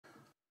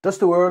Does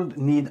the world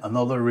need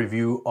another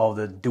review of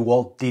the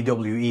DeWalt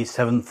DWE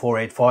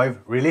 7485?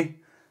 Really?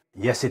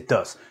 Yes, it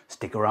does.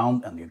 Stick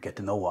around and you get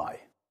to know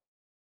why.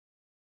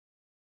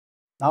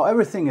 Now,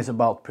 everything is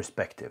about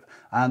perspective,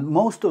 and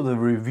most of the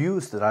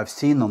reviews that I've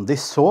seen on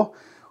this saw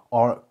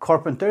are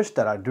carpenters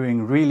that are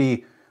doing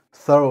really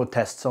thorough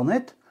tests on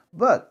it,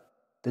 but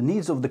the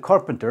needs of the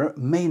carpenter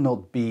may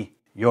not be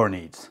your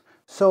needs.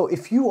 So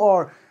if you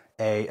are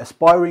an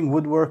aspiring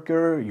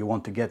woodworker, you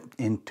want to get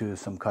into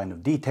some kind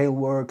of detail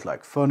work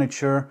like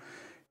furniture,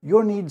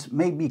 your needs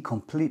may be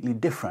completely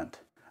different.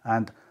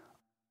 And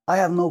I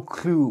have no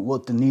clue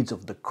what the needs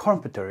of the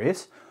carpenter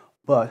is,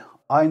 but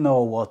I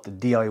know what the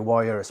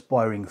DIYer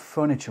aspiring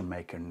furniture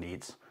maker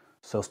needs.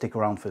 So stick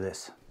around for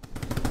this.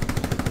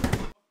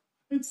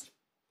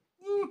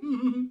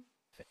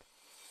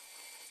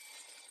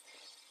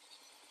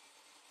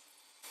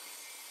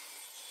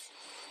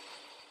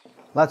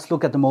 Let's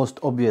look at the most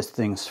obvious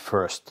things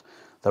first.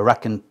 The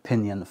rack and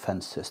pinion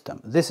fence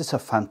system. This is a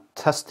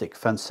fantastic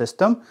fence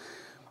system.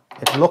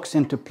 It locks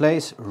into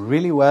place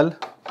really well.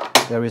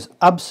 There is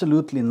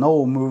absolutely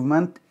no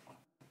movement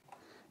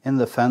in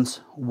the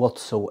fence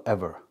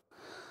whatsoever.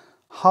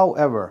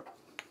 However,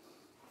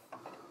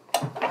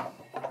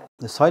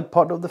 the side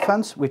part of the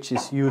fence, which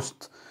is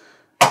used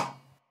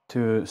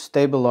to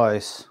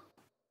stabilize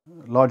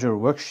larger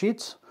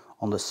worksheets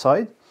on the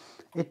side,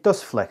 it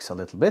does flex a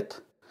little bit.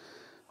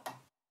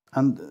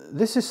 And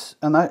this is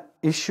an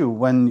issue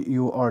when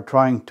you are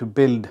trying to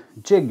build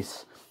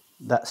jigs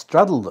that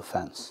straddle the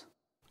fence.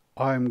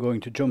 I'm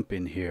going to jump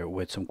in here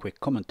with some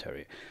quick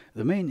commentary.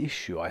 The main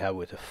issue I have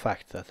with the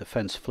fact that the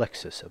fence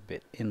flexes a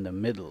bit in the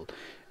middle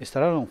is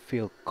that I don't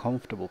feel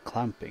comfortable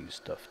clamping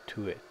stuff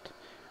to it,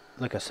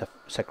 like a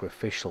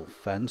sacrificial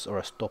fence or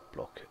a stop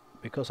block,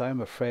 because I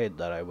am afraid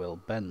that I will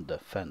bend the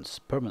fence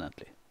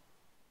permanently.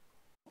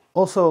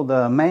 Also,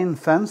 the main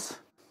fence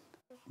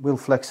will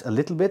flex a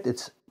little bit.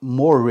 It's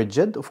more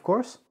rigid, of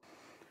course,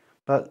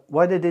 but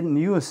why they didn't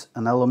use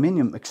an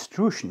aluminium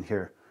extrusion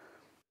here,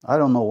 I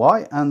don't know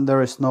why. And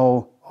there is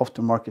no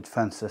aftermarket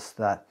fences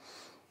that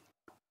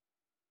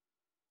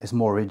is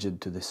more rigid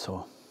to this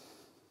saw.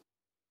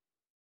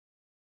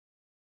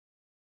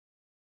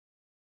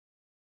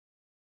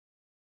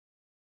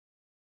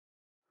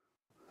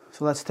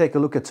 So let's take a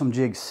look at some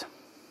jigs.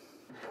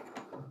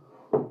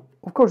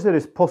 Of course, it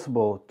is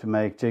possible to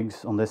make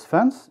jigs on this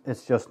fence.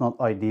 It's just not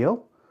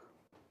ideal.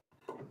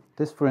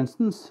 This, for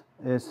instance,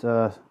 is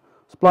a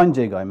spline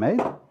jig I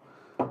made,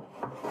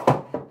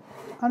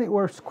 and it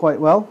works quite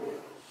well.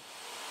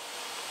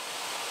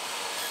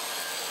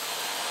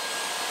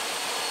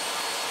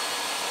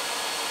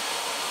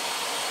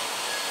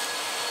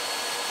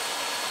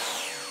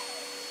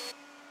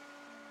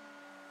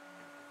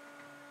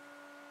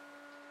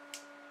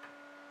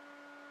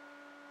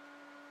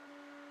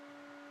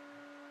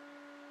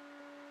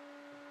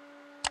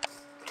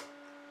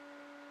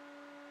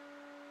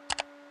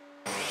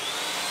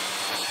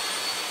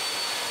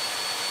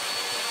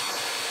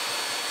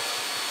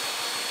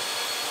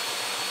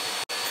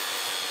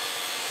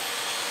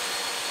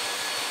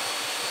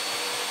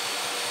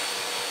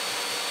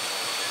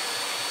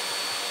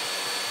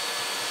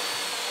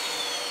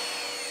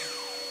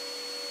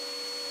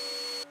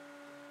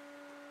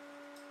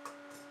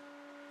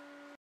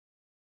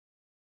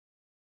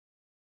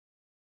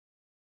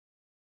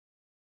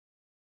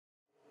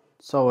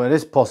 So it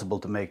is possible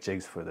to make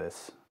jigs for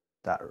this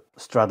that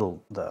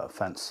straddle the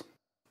fence.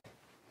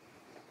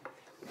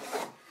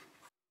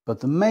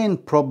 But the main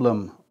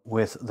problem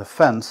with the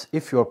fence,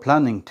 if you're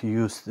planning to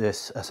use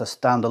this as a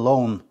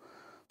standalone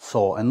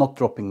saw and not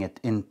dropping it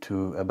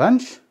into a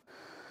bench,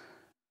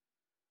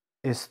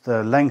 is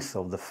the length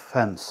of the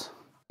fence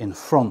in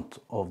front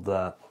of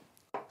the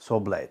saw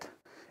blade.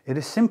 It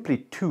is simply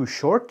too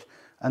short,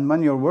 and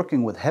when you're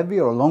working with heavy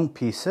or long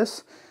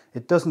pieces,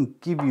 it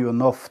doesn't give you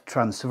enough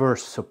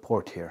transverse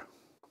support here.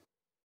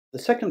 The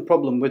second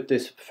problem with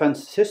this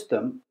fence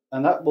system,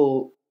 and that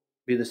will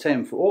be the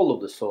same for all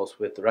of the saws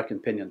with the rack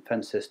and pinion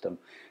fence system,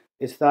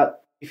 is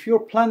that if you're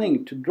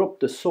planning to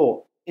drop the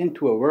saw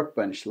into a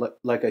workbench,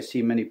 like I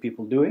see many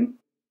people doing,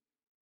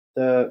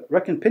 the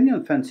rack and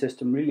pinion fence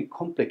system really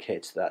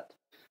complicates that.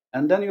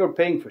 And then you're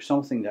paying for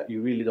something that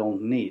you really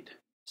don't need.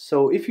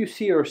 So if you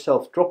see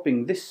yourself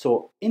dropping this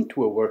saw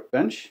into a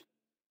workbench,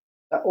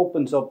 that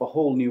opens up a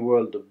whole new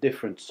world of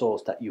different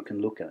saws that you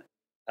can look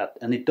at.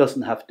 And it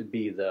doesn't have to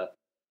be the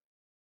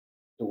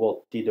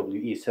DeWalt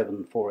DWE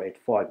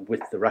 7485 with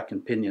the rack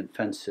and pinion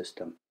fence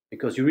system,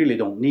 because you really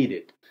don't need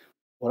it.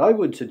 What I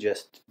would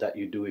suggest that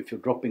you do if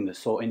you're dropping the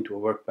saw into a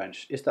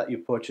workbench is that you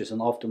purchase an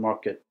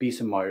aftermarket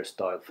Biesemeyer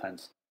style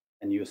fence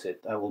and use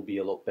it. That will be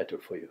a lot better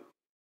for you.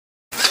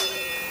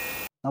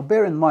 Now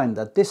bear in mind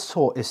that this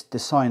saw is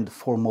designed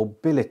for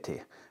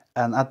mobility,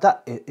 and at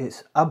that it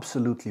is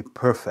absolutely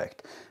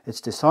perfect.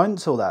 It's designed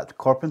so that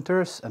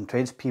carpenters and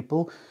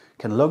tradespeople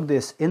can lug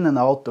this in and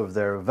out of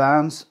their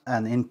vans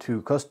and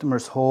into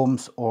customers'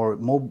 homes or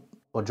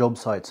job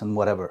sites and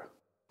whatever.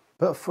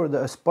 But for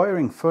the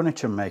aspiring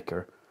furniture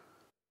maker,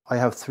 I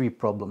have three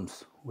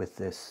problems with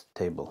this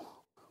table.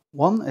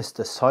 One is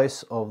the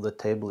size of the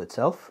table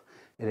itself.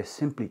 It is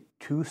simply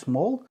too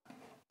small,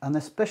 and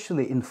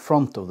especially in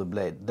front of the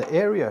blade. The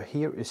area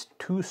here is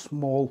too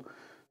small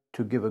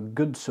to give a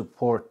good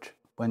support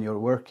when you're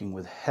working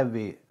with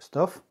heavy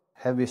stuff,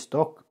 heavy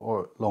stock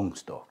or long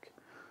stock.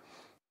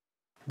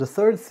 The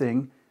third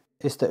thing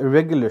is the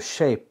irregular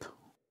shape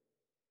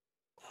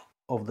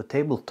of the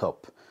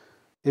tabletop.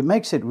 It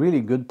makes it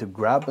really good to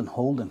grab and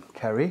hold and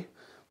carry,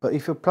 but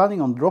if you're planning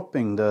on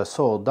dropping the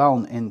saw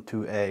down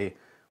into a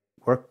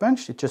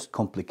workbench, it just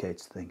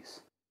complicates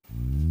things.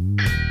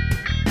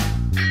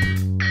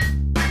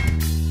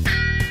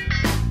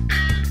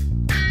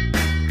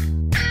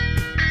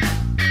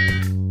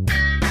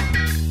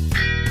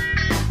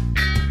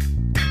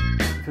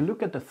 If you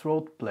look at the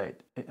throat blade,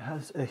 it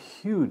has a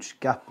huge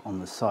gap on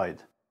the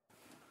side.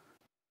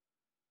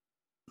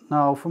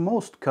 Now, for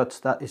most cuts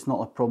that is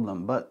not a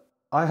problem, but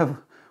I have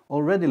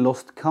already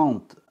lost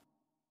count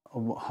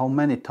of how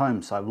many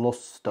times I've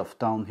lost stuff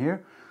down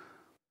here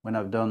when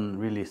I've done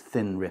really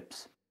thin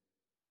rips.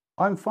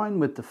 I'm fine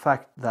with the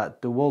fact that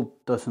DeWalt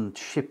doesn't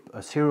ship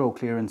a zero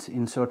clearance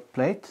insert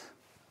plate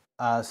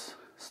as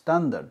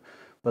standard,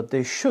 but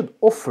they should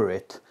offer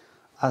it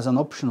as an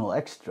optional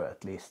extra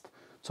at least,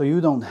 so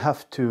you don't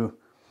have to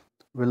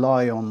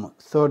rely on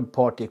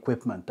third-party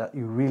equipment that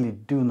you really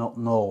do not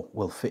know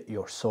will fit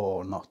your saw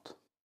or not.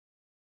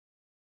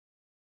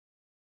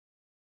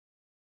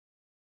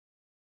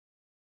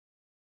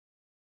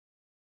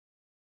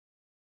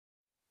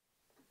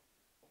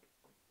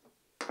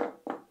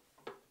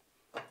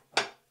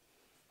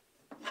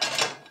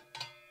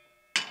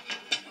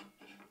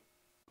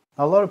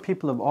 A lot of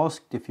people have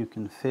asked if you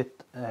can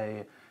fit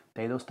a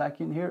Dado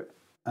stack in here,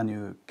 and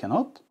you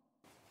cannot.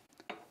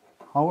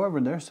 However,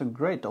 there's a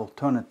great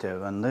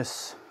alternative, and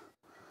this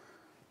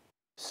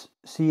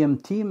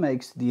CMT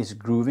makes these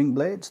grooving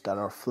blades that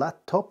are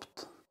flat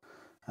topped,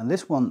 and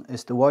this one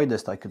is the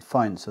widest I could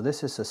find. So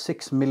this is a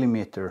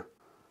 6mm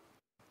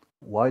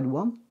wide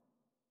one,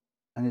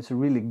 and it's a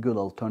really good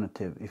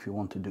alternative if you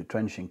want to do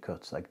trenching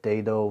cuts like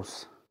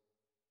dados,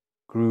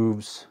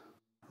 grooves,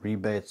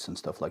 rebates and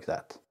stuff like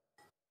that.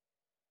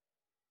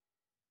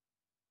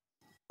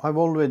 I've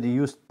already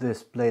used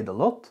this blade a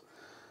lot,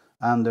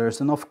 and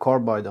there's enough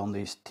carbide on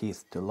these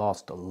teeth to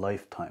last a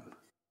lifetime.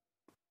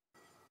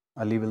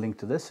 I'll leave a link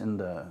to this in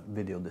the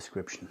video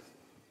description.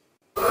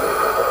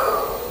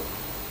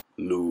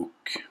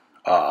 Luke,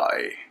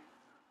 I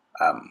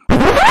am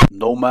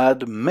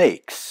Nomad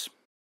Makes.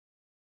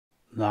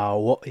 Now,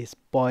 what is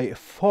by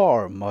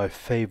far my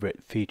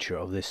favorite feature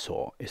of this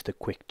saw is the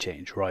quick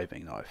change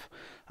riving knife,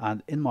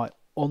 and in my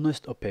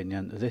honest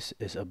opinion, this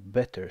is a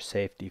better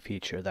safety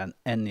feature than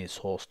any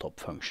SawStop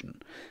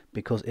function,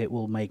 because it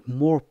will make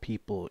more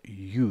people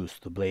use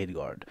the blade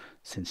guard,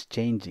 since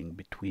changing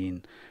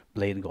between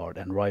blade guard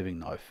and riving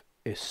knife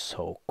is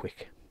so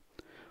quick.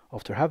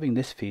 After having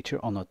this feature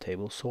on a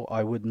table saw,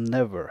 I would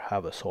never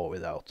have a saw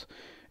without.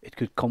 It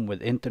could come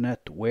with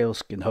internet,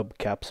 whaleskin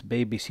hubcaps,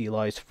 baby seal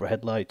eyes for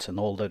headlights and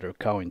all leather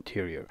cow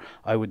interior.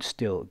 I would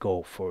still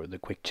go for the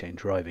quick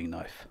change riving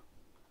knife.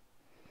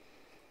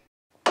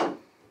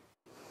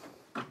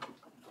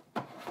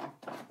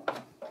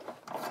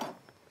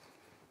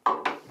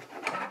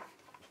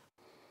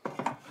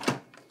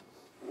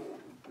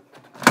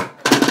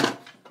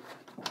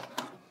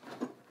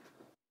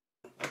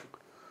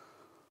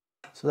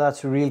 So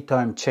that's a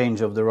real-time change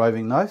of the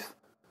riving knife,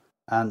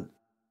 and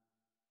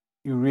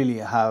you really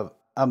have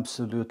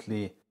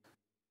absolutely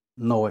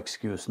no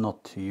excuse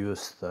not to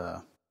use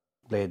the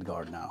blade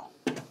guard now.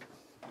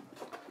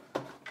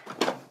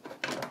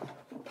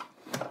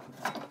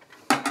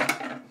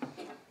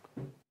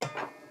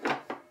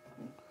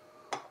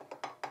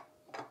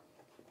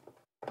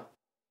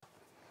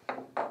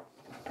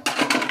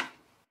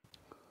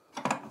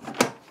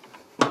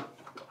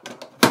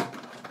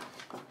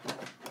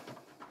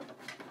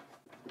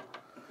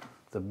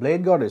 The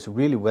blade guard is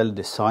really well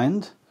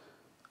designed,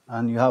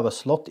 and you have a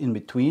slot in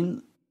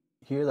between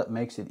here that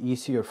makes it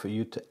easier for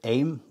you to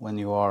aim when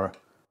you are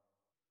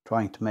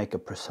trying to make a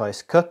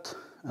precise cut,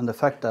 and the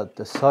fact that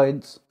the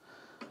sides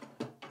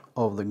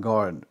of the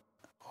guard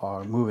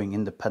are moving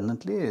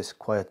independently is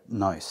quite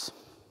nice.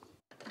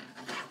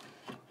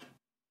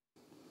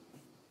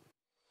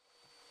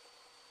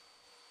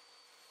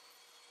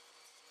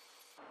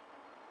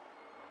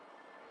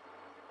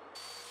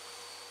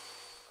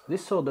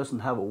 This saw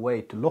doesn't have a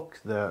way to lock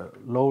the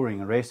lowering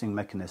and raising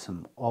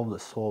mechanism of the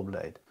saw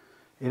blade.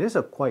 It is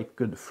a quite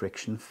good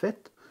friction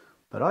fit,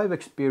 but I've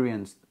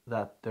experienced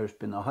that there's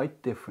been a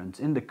height difference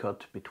in the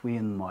cut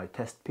between my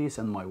test piece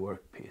and my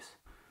work piece.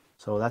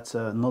 So that's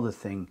another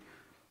thing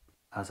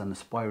as an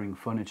aspiring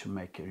furniture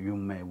maker you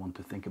may want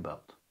to think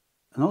about.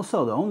 And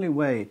also the only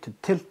way to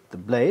tilt the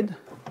blade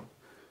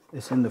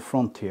is in the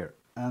front here,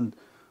 and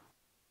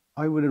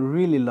I would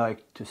really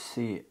like to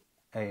see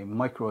a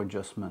micro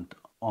adjustment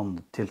on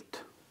the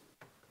tilt.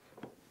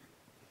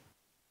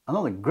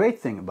 Another great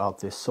thing about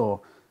this saw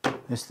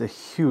is the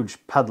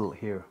huge paddle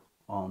here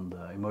on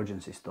the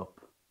emergency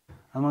stop.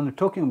 And when we're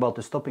talking about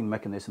the stopping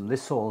mechanism,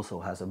 this saw also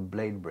has a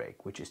blade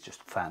brake, which is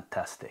just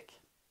fantastic.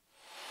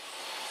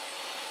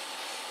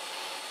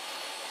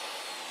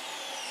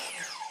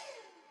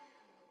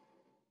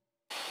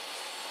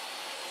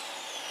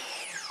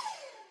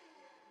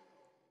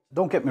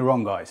 Don't get me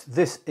wrong guys,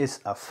 this is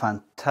a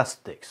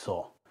fantastic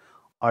saw.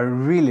 I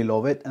really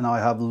love it, and I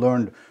have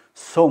learned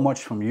so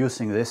much from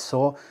using this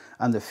saw,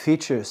 and the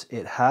features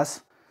it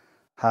has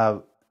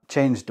have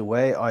changed the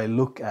way I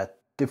look at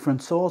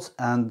different saws,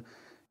 and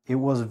it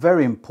was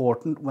very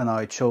important when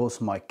I chose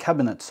my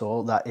cabinet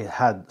saw that it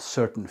had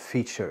certain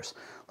features,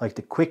 like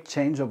the quick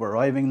change of a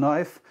riving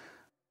knife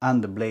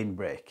and the blade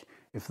brake.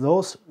 If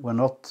those were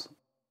not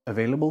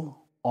available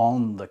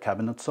on the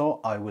cabinet saw,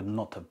 I would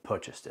not have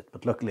purchased it,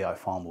 but luckily I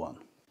found one.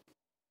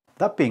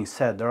 That being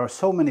said, there are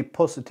so many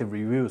positive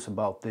reviews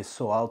about this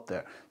saw out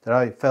there that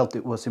I felt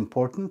it was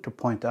important to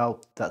point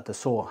out that the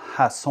saw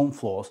has some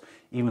flaws,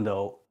 even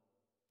though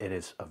it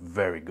is a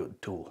very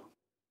good tool.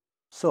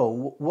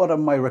 So what are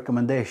my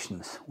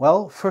recommendations?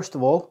 Well, first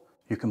of all,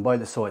 you can buy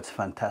the saw, it's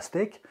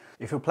fantastic.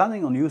 If you're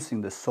planning on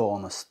using the saw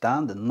on a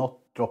stand and not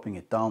dropping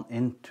it down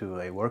into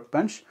a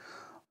workbench,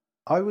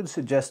 I would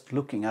suggest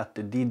looking at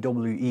the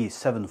DWE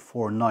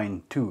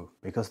 7492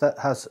 because that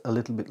has a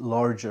little bit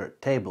larger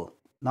table.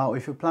 Now,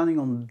 if you're planning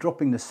on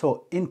dropping the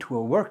saw into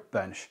a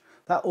workbench,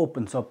 that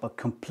opens up a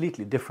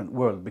completely different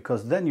world,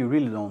 because then you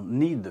really don't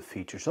need the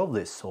features of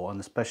this saw, and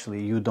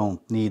especially you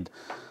don't need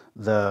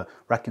the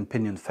rack and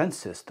pinion fence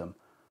system.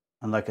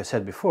 And like I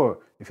said before,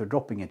 if you're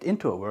dropping it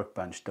into a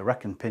workbench, the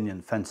rack and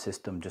pinion fence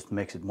system just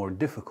makes it more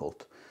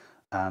difficult.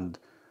 And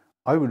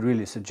I would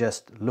really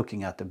suggest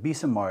looking at the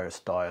Biesenmeyer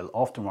style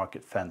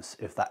aftermarket fence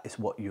if that is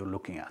what you're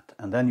looking at.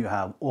 And then you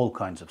have all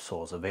kinds of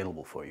saws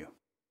available for you.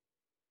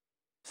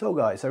 So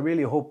guys, I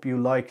really hope you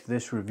like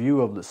this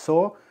review of the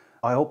saw.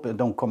 I hope it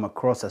don't come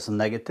across as a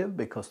negative,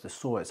 because the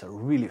saw is a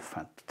really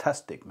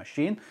fantastic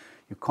machine.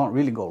 You can't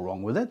really go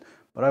wrong with it.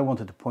 But I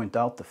wanted to point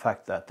out the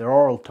fact that there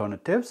are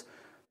alternatives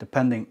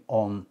depending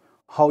on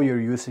how you're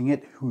using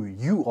it, who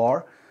you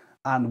are,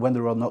 and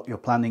whether or not you're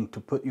planning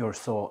to put your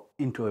saw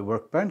into a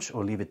workbench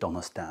or leave it on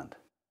a stand.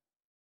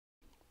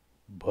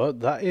 But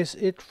that is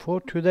it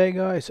for today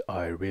guys.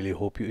 I really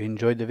hope you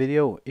enjoyed the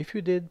video. If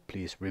you did,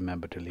 please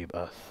remember to leave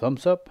a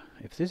thumbs up.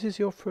 If this is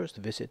your first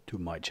visit to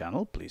my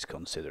channel, please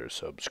consider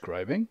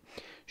subscribing.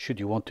 Should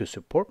you want to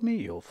support me,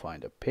 you'll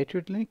find a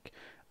Patreon link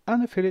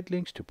and affiliate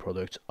links to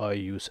products I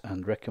use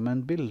and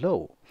recommend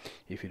below.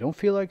 If you don't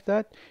feel like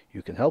that,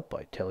 you can help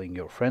by telling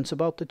your friends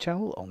about the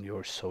channel on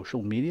your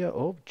social media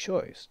of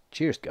choice.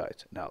 Cheers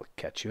guys, and I'll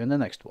catch you in the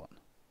next one.